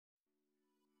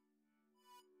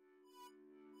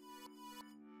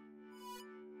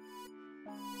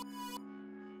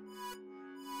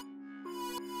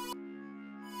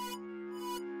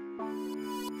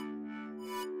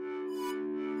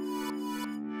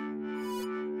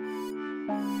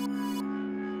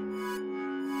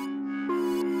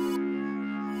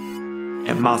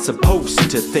Am I supposed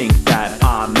to think that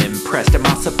I'm impressed? Am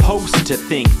I supposed to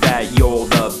think that you're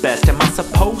the best? Am I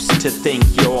supposed to think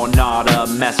you're not a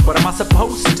mess? What am I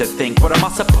supposed to think? What am I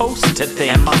supposed to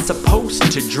think? Am I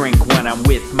supposed to drink when I'm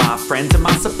with my friends? Am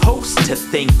I supposed to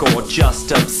think or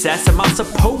just obsess? Am I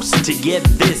supposed to get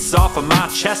this off of my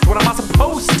chest? What am I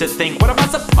supposed to think? What am I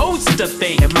supposed to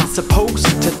think? Am I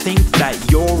supposed to think that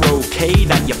you're okay?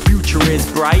 That your future is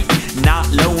bright, not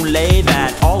lonely?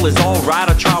 That all is alright?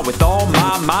 I'll try with all my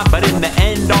might, but in the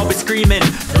end I'll be screaming,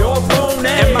 you're phony!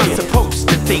 Am I supposed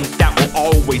to think that we'll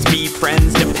always be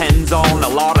friends? Depends on a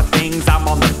lot of things, I'm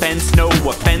on the fence. No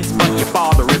offense, but you're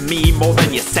bothering me more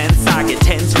than you sense. I get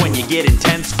tense when you get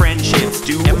intense, friendships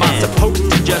do end. Am I supposed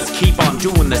to just keep on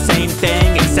doing the same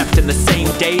thing, accepting the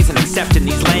same days and accepting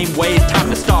these lame ways? Time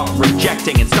to stop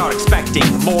rejecting and start expecting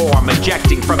more. I'm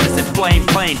ejecting from this inflamed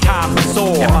plane, time to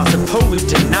soar. Am I supposed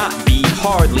to not be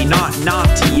hardly not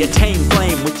naughty, attain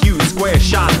flame with you square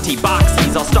shotty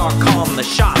boxies? I'll start calling the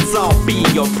shots, I'll be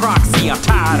your proxy. I'm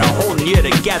tired of holding you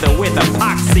together with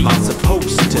epoxy. Am I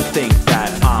supposed to think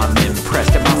that I'm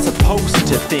impressed? Am I supposed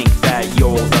to think that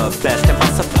you're the best? Am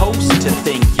I supposed to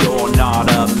think you're not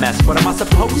a mess? What am I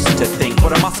supposed to think?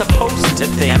 What am I supposed to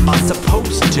think? Am I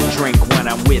supposed to drink when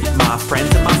I'm with my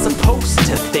friends? Am I supposed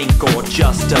to think or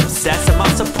just obsess? Am I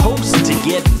supposed to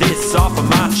get this off of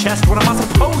my chest? What am I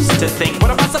supposed to think?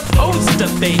 What am I supposed to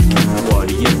think? What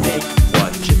do you think?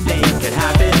 What you think could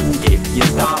happen if you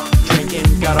stop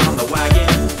drinking, got on the wagon?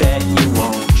 Bet you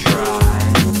won't try,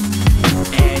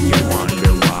 and you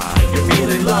wonder why you're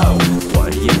feeling low.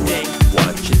 What do you think?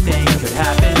 What you think could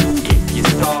happen if you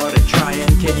started trying?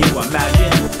 Can you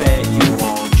imagine? Bet you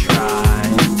won't try,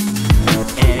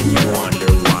 and you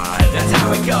wonder why. That's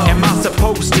how it goes. Am I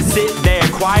supposed to sit there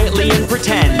quietly and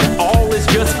pretend all is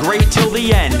just great till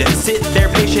the end? Sit there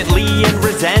patiently and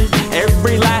resent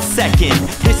every last second.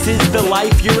 This is the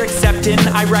life you're accepting,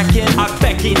 I reckon. I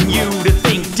beckon you to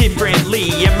think differently.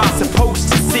 Am I supposed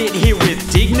to sit here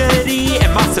with dignity?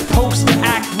 Am I supposed to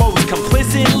act most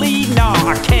complicitly? Nah,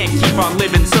 I can't keep on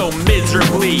living so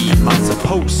miserably. Am I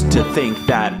supposed to think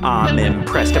that I'm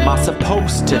impressed? Am I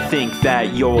supposed to think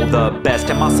that you're the best?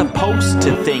 Am I supposed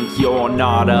to think you're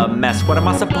not a mess? What am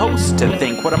I supposed to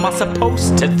think? What am I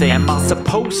supposed to think? Am I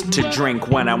supposed to drink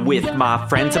when I'm with my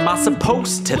friends? Am I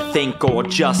supposed to think or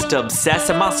just obsess?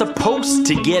 Am I supposed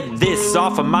to get this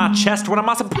off of my chest? What am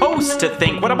I supposed to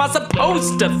think? What am I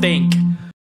supposed to think?